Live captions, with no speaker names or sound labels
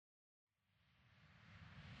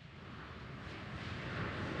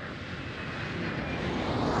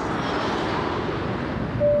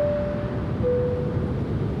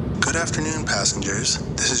afternoon, passengers.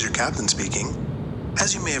 This is your captain speaking.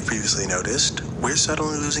 As you may have previously noticed, we're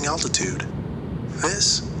suddenly losing altitude.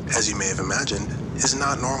 This, as you may have imagined, is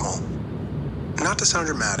not normal. Not to sound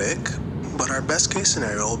dramatic, but our best case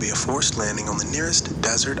scenario will be a forced landing on the nearest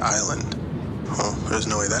desert island. Well, there's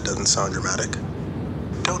no way that doesn't sound dramatic.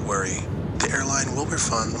 Don't worry, the airline will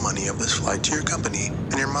refund the money of this flight to your company,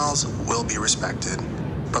 and your miles will be respected,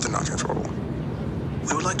 but they're not transferable.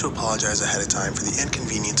 We would like to apologize ahead of time for the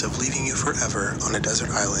inconvenience of leaving you forever on a desert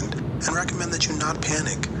island and recommend that you not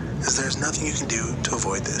panic, as there is nothing you can do to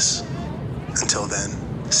avoid this. Until then,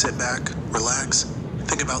 sit back, relax,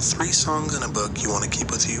 think about 3 songs and a book you want to keep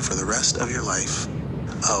with you for the rest of your life.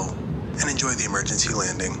 Oh, and enjoy the emergency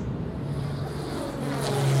landing.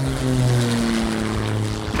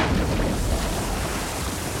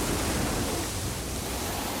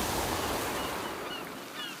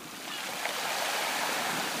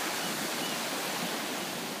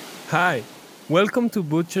 Hi, welcome to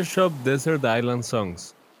Butcher Shop Desert Island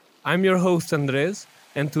Songs. I'm your host Andres,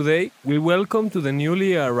 and today we welcome to the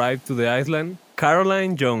newly arrived to the island,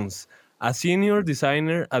 Caroline Jones, a senior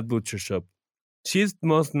designer at Butcher Shop. She is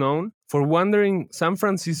most known for wandering San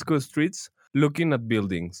Francisco streets looking at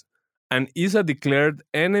buildings, and is a declared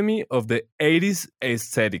enemy of the 80s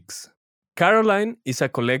aesthetics. Caroline is a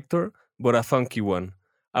collector, but a funky one,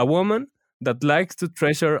 a woman that likes to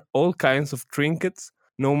treasure all kinds of trinkets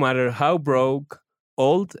no matter how broke,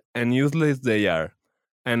 old, and useless they are.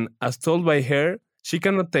 And as told by her, she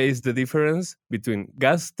cannot taste the difference between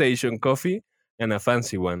gas station coffee and a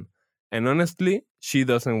fancy one. And honestly, she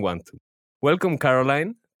doesn't want to. Welcome,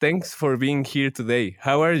 Caroline. Thanks for being here today.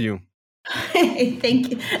 How are you?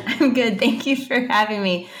 Thank you. I'm good. Thank you for having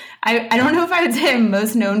me. I don't know if I would say I'm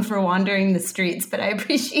most known for wandering the streets, but I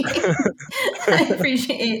appreciate the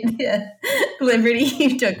liberty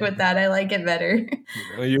you took with that. I like it better.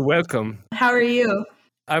 You're welcome. How are you?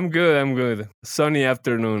 I'm good. Sunny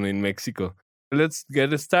afternoon in Mexico. Let's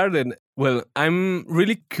get started. Well, I'm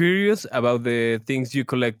really curious about the things you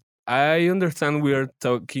collect. I understand we are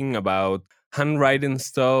talking about handwriting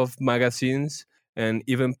stuff, magazines, and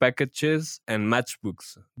even packages and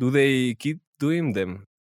matchbooks. Do they keep doing them?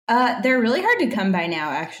 They're really hard to come by now,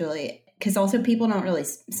 actually, because also people don't really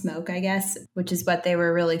smoke, I guess, which is what they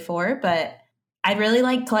were really for. But I really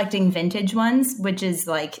like collecting vintage ones, which is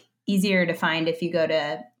like easier to find if you go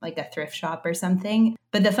to like a thrift shop or something.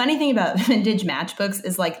 But the funny thing about vintage matchbooks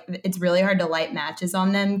is like it's really hard to light matches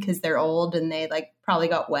on them because they're old and they like probably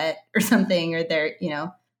got wet or something, or they're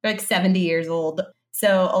like 70 years old.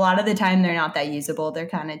 So a lot of the time they're not that usable. They're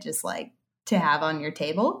kind of just like to have on your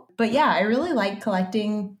table. But yeah, I really like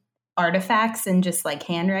collecting artifacts and just like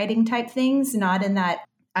handwriting type things. Not in that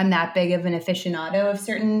I'm that big of an aficionado of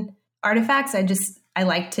certain artifacts. I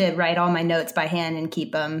like to write all my notes by hand and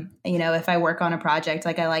keep them. If I work on a project,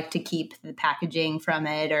 like I like to keep the packaging from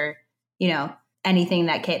it, or anything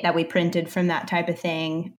that we printed from that type of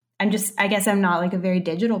thing. I guess I'm not like a very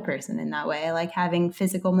digital person in that way. I like having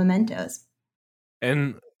physical mementos.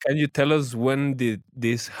 And can you tell us when did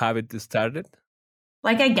this habit started?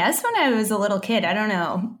 Like, I guess when I was a little kid, I don't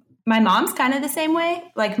know. My mom's kind of the same way.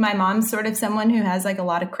 Like, my mom's sort of someone who has like a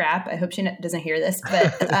lot of crap. I hope she doesn't hear this,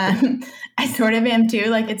 but I sort of am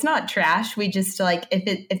too. Like, it's not trash. We just like,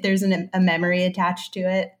 if there's a memory attached to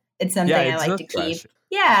it, it's something I like to keep. Trash.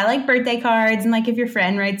 Yeah, I like birthday cards, and like if your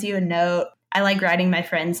friend writes you a note, I like writing my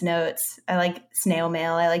friends' notes. I like snail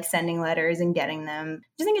mail. I like sending letters and getting them. I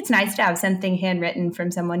just think it's nice to have something handwritten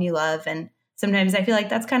from someone you love. And sometimes I feel like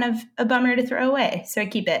that's kind of a bummer to throw away. So I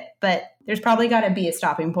keep it. But there's probably got to be a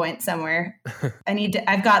stopping point somewhere.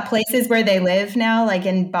 I've got places where they live now, like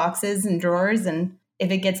in boxes and drawers. And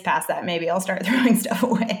if it gets past that, maybe I'll start throwing stuff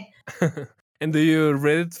away. And do you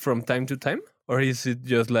read it from time to time? Or is it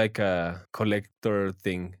just like a collector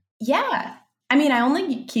thing? Yeah. I mean, I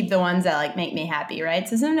only keep the ones that like make me happy, right?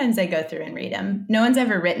 So sometimes I go through and read them. No one's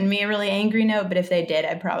ever written me a really angry note, but if they did,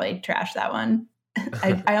 I'd probably trash that one.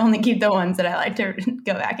 I only keep the ones that I like to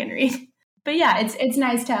go back and read. But yeah, it's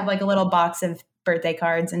nice to have like a little box of birthday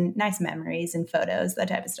cards and nice memories and photos, that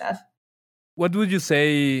type of stuff. What would you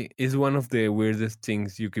say is one of the weirdest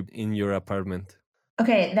things you keep in your apartment?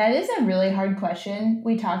 Okay, that is a really hard question.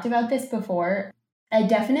 We talked about this before. I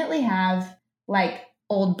definitely have like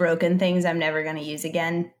old broken things I'm never going to use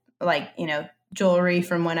again, like, jewelry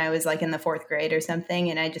from when I was like in the 4th grade or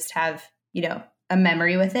something. And I just have, a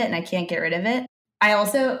memory with it and I can't get rid of it. I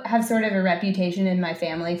also have sort of a reputation in my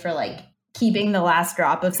family for like keeping the last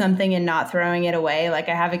drop of something and not throwing it away. Like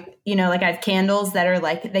I have, I have candles that are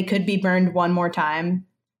like, they could be burned one more time.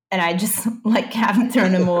 And I just like haven't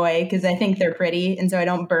thrown them away because I think they're pretty. And so I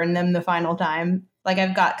don't burn them the final time. Like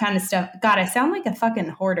I've got kind of stuff. God, I sound like a fucking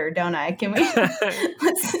hoarder, don't I? Can we No,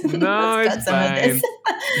 let's it's cut some of fine. this?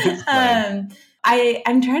 It's fine.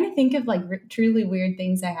 I'm trying to think of like truly weird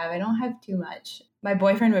things I have. I don't have too much. My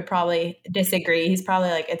boyfriend would probably disagree. He's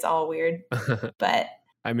probably like, it's all weird. But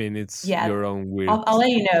I mean, it's yeah, your own weird. I'll let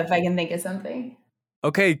you know if I can think of something.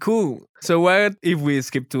 Okay, cool. So what if we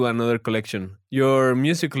skip to another collection? Your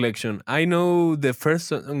music collection. I know the first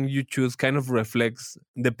song you choose kind of reflects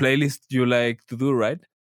the playlist you like to do, right?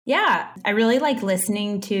 Yeah, I really like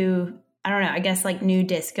listening to, I don't know, I guess like new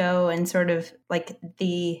disco and sort of like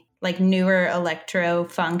the like newer electro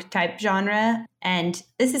funk type genre. And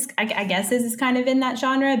this is, I guess this is kind of in that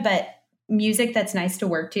genre, but music that's nice to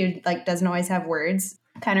work to, like doesn't always have words,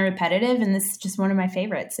 kind of repetitive. And this is just one of my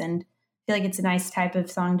favorites. And I feel like it's a nice type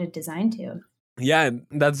of song to design to. Yeah,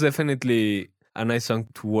 that's definitely a nice song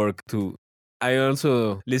to work to. I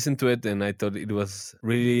also listened to it and I thought it was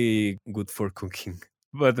really good for cooking.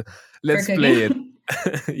 But let's play it.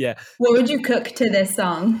 Yeah. What would you cook to this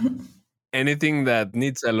song? Anything that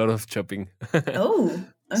needs a lot of chopping. Oh,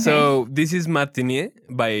 okay. So this is Matinee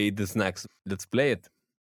by The Snacks. Let's play it.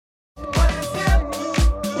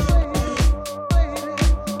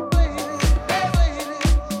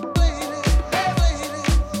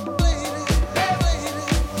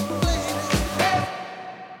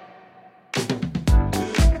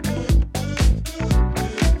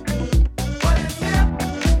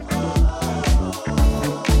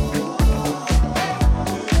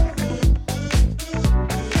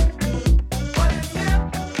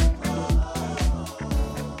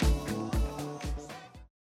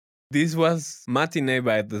 This was Matinee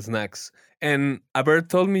by The Snacks. And Albert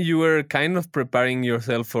told me you were kind of preparing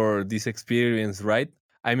yourself for this experience, right?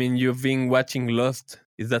 I mean, you've been watching Lost.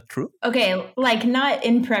 Is that true? Okay, like not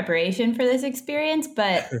in preparation for this experience,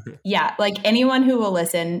 but yeah, like anyone who will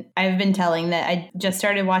listen, I've been telling that I just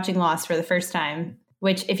started watching Lost for the first time,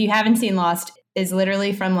 which if you haven't seen Lost is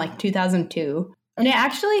literally from like 2002. And it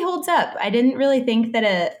actually holds up. I didn't really think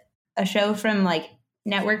that a show from like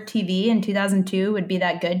network TV in 2002 would be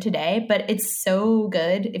that good today, but it's so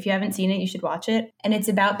good. If you haven't seen it, you should watch it. And it's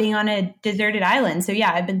about being on a deserted island. So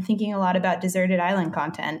yeah, I've been thinking a lot about deserted island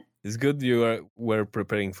content. It's good were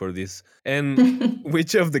preparing for this. And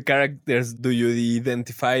which of the characters do you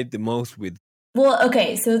identify the most with? Well,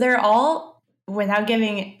 okay, so they're all, without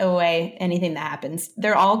giving away anything that happens,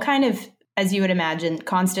 they're all kind of, as you would imagine,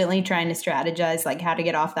 constantly trying to strategize like how to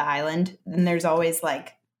get off the island. And there's always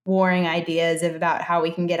like warring ideas about how we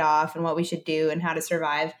can get off and what we should do and how to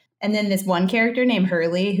survive. And then this one character named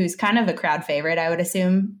Hurley, who's kind of a crowd favorite, I would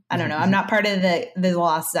assume. I don't know. I'm not part of the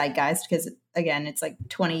Lost Zeitgeist because, again, it's like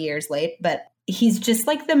 20 years late. But he's just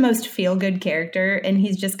like the most feel-good character. And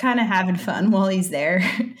he's just kind of having fun while he's there.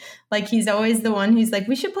 Like he's always the one who's like,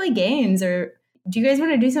 we should play games, or do you guys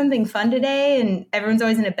want to do something fun today? And everyone's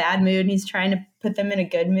always in a bad mood and he's trying to put them in a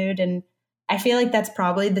good mood. And I feel like that's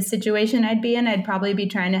probably the situation I'd be in. I'd probably be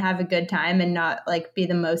trying to have a good time and not like be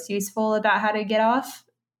the most useful about how to get off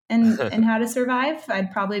and how to survive.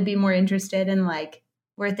 I'd probably be more interested in like,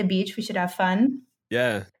 we're at the beach, we should have fun.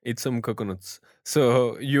 Yeah, eat some coconuts.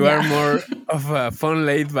 So you are more of a fun,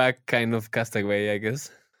 laid back kind of castaway, I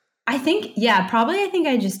guess. I think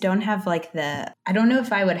I just don't have like I don't know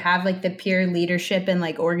if I would have like the pure leadership and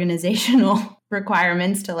like organizational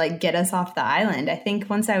requirements to like get us off the island. I think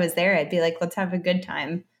once I was there, I'd be like, let's have a good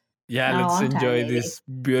time. Yeah, let's enjoy this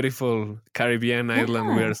beautiful Caribbean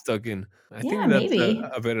island we're stuck in. I think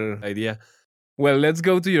that's a better idea. Well, let's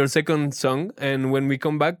go to your second song. And when we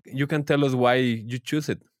come back, you can tell us why you choose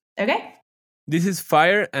it. Okay. This is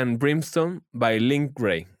Fire and Brimstone by Link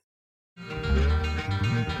Gray.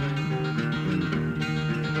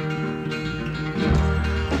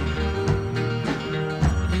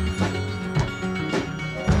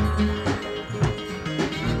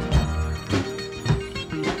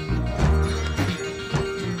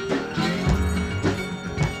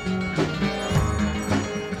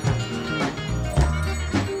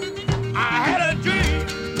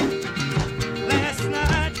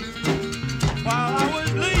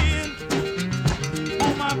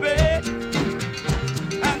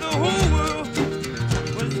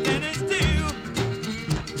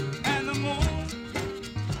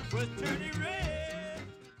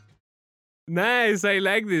 Nice, I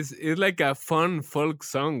like this. It's like a fun folk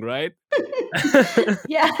song, right?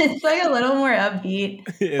 Yeah, it's like a little more upbeat.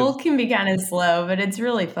 Yes. Folk can be kind of slow, but it's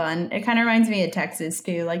really fun. It kind of reminds me of Texas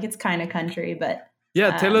too. Like it's kind of country, but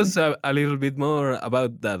yeah. Tell us a little bit more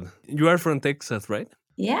about that. You are from Texas, right?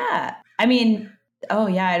 Yeah, I mean,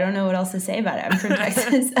 I don't know what else to say about it. I'm from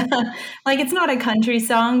Texas. Like it's not a country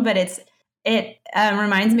song, but It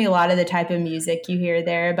reminds me a lot of the type of music you hear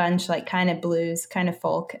there, a bunch like kind of blues, kind of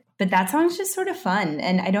folk. But that song's just sort of fun.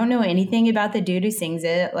 And I don't know anything about the dude who sings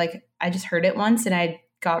it. Like, I just heard it once and I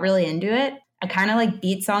got really into it. I kind of like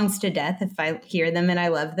beat songs to death if I hear them and I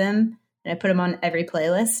love them. And I put them on every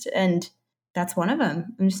playlist. And that's one of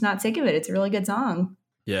them. I'm just not sick of it. It's a really good song.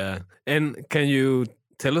 Yeah. And can you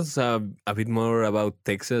tell us a bit more about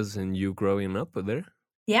Texas and you growing up there?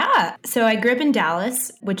 Yeah. So I grew up in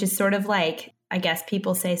Dallas, which is sort of like, I guess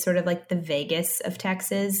people say sort of like the Vegas of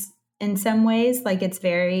Texas in some ways. Like it's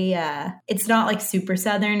very, it's not like super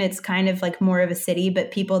Southern. It's kind of like more of a city,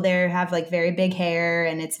 but people there have like very big hair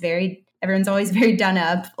and it's very, everyone's always very done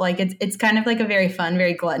up. Like it's kind of like a very fun,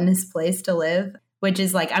 very gluttonous place to live, which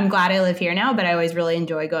is like, I'm glad I live here now, but I always really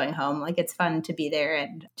enjoy going home. Like it's fun to be there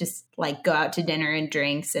and just like go out to dinner and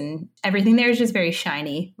drinks and everything there is just very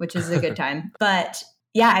shiny, which is a good time. But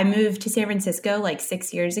yeah, I moved to San Francisco like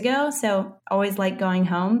 6 years ago. So always like going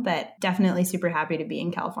home, but definitely super happy to be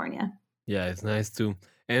in California. Yeah, it's nice too.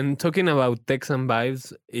 And talking about Texan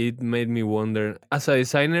vibes, it made me wonder, as a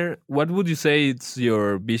designer, what would you say it's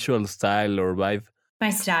your visual style or vibe? My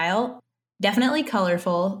style, definitely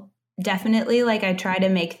colorful. Definitely like I try to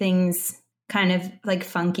make things kind of like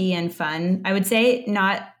funky and fun. I would say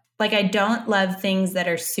not like I don't love things that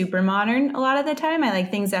are super modern a lot of the time. I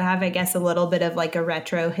like things that have, I guess, a little bit of like a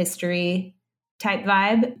retro history type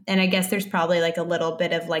vibe. And I guess there's probably like a little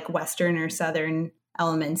bit of like Western or Southern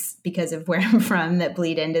elements because of where I'm from that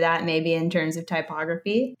bleed into that, maybe in terms of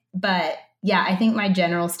typography. But yeah, I think my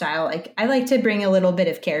general style, like I like to bring a little bit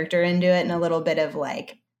of character into it and a little bit of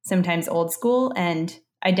like sometimes old school. And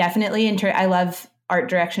I definitely I love art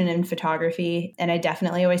direction and photography. And I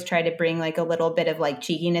definitely always try to bring like a little bit of like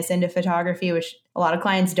cheekiness into photography, which a lot of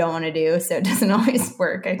clients don't want to do. So it doesn't always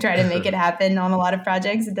work. I try to make it happen on a lot of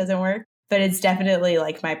projects. It doesn't work. But it's definitely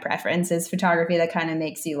like my preference is photography that kind of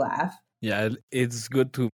makes you laugh. Yeah, it's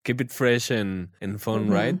good to keep it fresh and fun,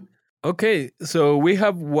 right? Okay, so we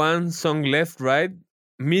have one song left, right?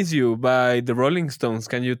 Miss You by the Rolling Stones.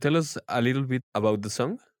 Can you tell us a little bit about the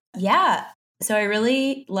song? Yeah. So I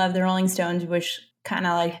really love the Rolling Stones, which kind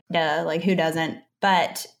of like, duh, like who doesn't?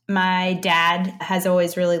 But my dad has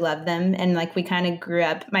always really loved them. And like we kind of grew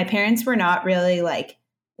up, my parents were not really like,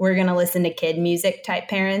 we're going to listen to kid music type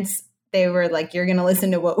parents. They were like, you're going to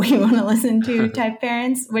listen to what we want to listen to type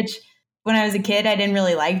parents, which when I was a kid, I didn't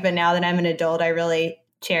really like. But now that I'm an adult, I really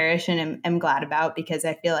cherish and am glad about because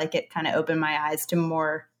I feel like it kind of opened my eyes to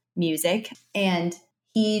more music. And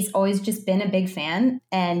he's always just been a big fan,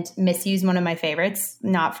 and Miss You is one of my favorites,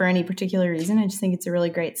 not for any particular reason. I just think it's a really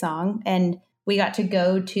great song. And we got to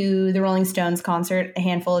go to the Rolling Stones concert a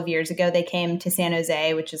handful of years ago. They came to San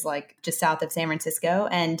Jose, which is like just south of San Francisco.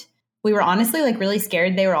 And we were honestly like really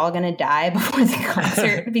scared they were all going to die before the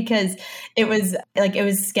concert because it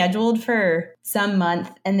was scheduled for some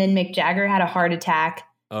month. And then Mick Jagger had a heart attack.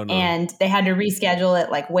 Oh, no. And they had to reschedule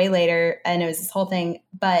it like way later. And it was this whole thing.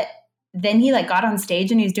 But then he like got on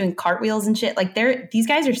stage and he was doing cartwheels and shit. Like these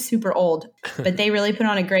guys are super old, but they really put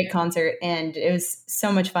on a great concert and it was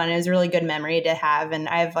so much fun. It was a really good memory to have. And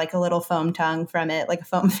I have like a little foam tongue from it, like a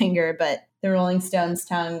foam finger, but the Rolling Stones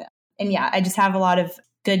tongue. And yeah, I just have a lot of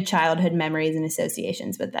good childhood memories and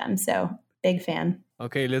associations with them. So big fan.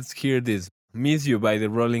 Okay, let's hear this. Miss You by the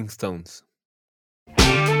Rolling Stones.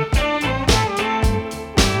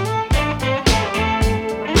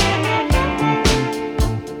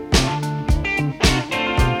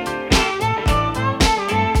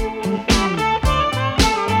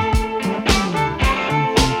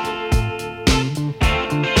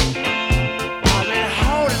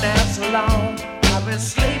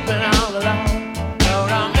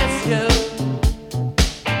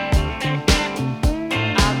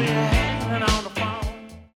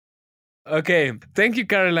 Okay, thank you,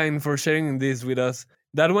 Caroline, for sharing this with us.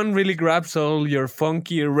 That one really grabs all your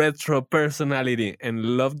funky retro personality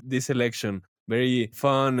and loved this selection. Very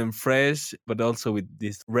fun and fresh, but also with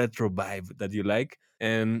this retro vibe that you like.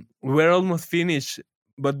 And we're almost finished.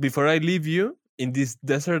 But before I leave you in this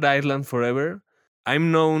desert island forever,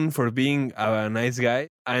 I'm known for being a nice guy,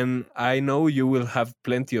 and I know you will have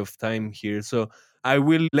plenty of time here. So I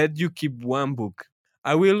will let you keep one book.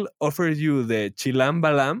 I will offer you the Chilam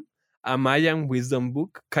Balam, a Mayan wisdom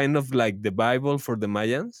book, kind of like the Bible for the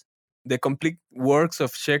Mayans, the complete works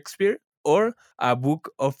of Shakespeare, or a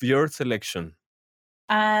book of your selection?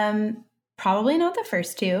 Probably not the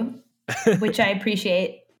first two, which I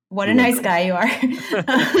appreciate. What a nice guy you are.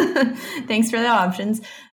 Thanks for the options.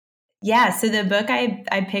 Yeah, so the book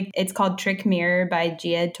I picked, it's called Trick Mirror by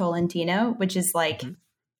Gia Tolentino, which is like,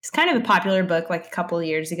 it's kind of a popular book like a couple of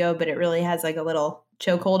years ago, but it really has like a little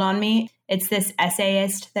chokehold on me. It's this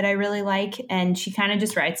essayist that I really like, and she kind of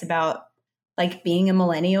just writes about like being a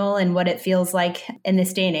millennial and what it feels like in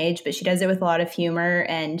this day and age, but she does it with a lot of humor,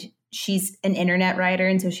 and she's an internet writer,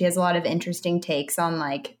 and so she has a lot of interesting takes on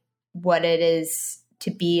like what it is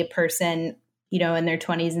to be a person, you know, in their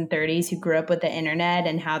 20s and 30s who grew up with the internet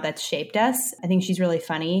and how that's shaped us. I think she's really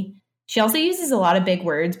funny. She also uses a lot of big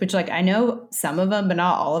words, which like I know some of them, but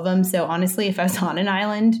not all of them. So honestly, if I was on an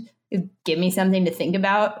island, it'd give me something to think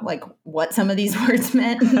about, like what some of these words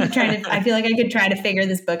meant. I feel like I could try to figure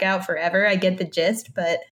this book out forever. I get the gist,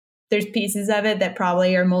 but there's pieces of it that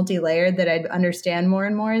probably are multi-layered that I'd understand more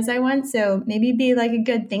and more as I went. So maybe it'd be like a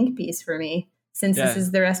good think piece for me since this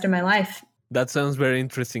is the rest of my life. That sounds very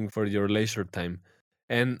interesting for your leisure time.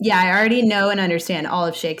 And yeah, I already know and understand all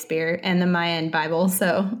of Shakespeare and the Mayan Bible,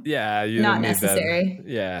 so yeah, you not don't need necessary.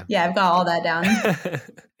 That. Yeah, I've got all that down.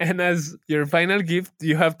 And as your final gift,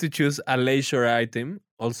 you have to choose a leisure item,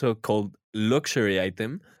 also called luxury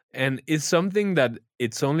item, and it's something that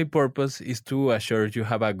its only purpose is to assure you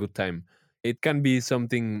have a good time. It can be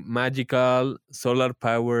something magical, solar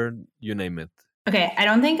powered, you name it. Okay, I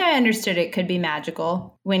don't think I understood it could be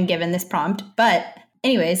magical when given this prompt, but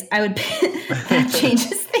anyways, I would that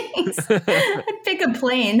changes things. I'd pick a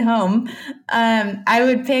plane home. I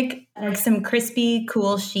would pick like some crispy,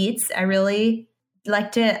 cool sheets. I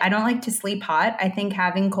don't like to sleep hot. I think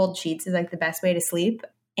having cold sheets is like the best way to sleep.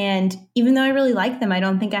 And even though I really like them, I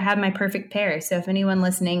don't think I have my perfect pair. So if anyone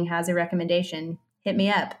listening has a recommendation, hit me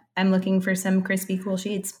up. I'm looking for some crispy, cool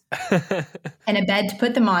sheets and a bed to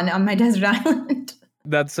put them on my desert island.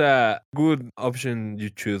 That's a good option you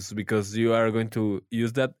choose because you are going to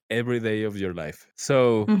use that every day of your life.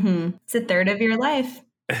 So it's a third of your life.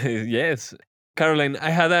 Yes. Caroline, I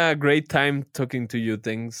had a great time talking to you.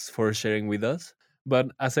 Thanks for sharing with us. But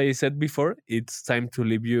as I said before, it's time to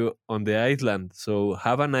leave you on the island. So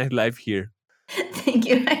have a nice life here. Thank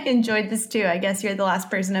you. I enjoyed this too. I guess you're the last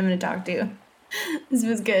person I'm going to talk to. This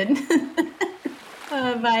was good.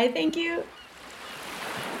 Bye. Thank you.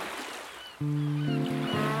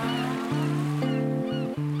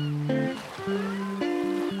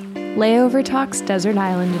 Layover Talks Desert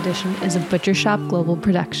Island Edition is a Butcher Shop Global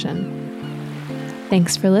production.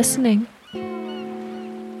 Thanks for listening.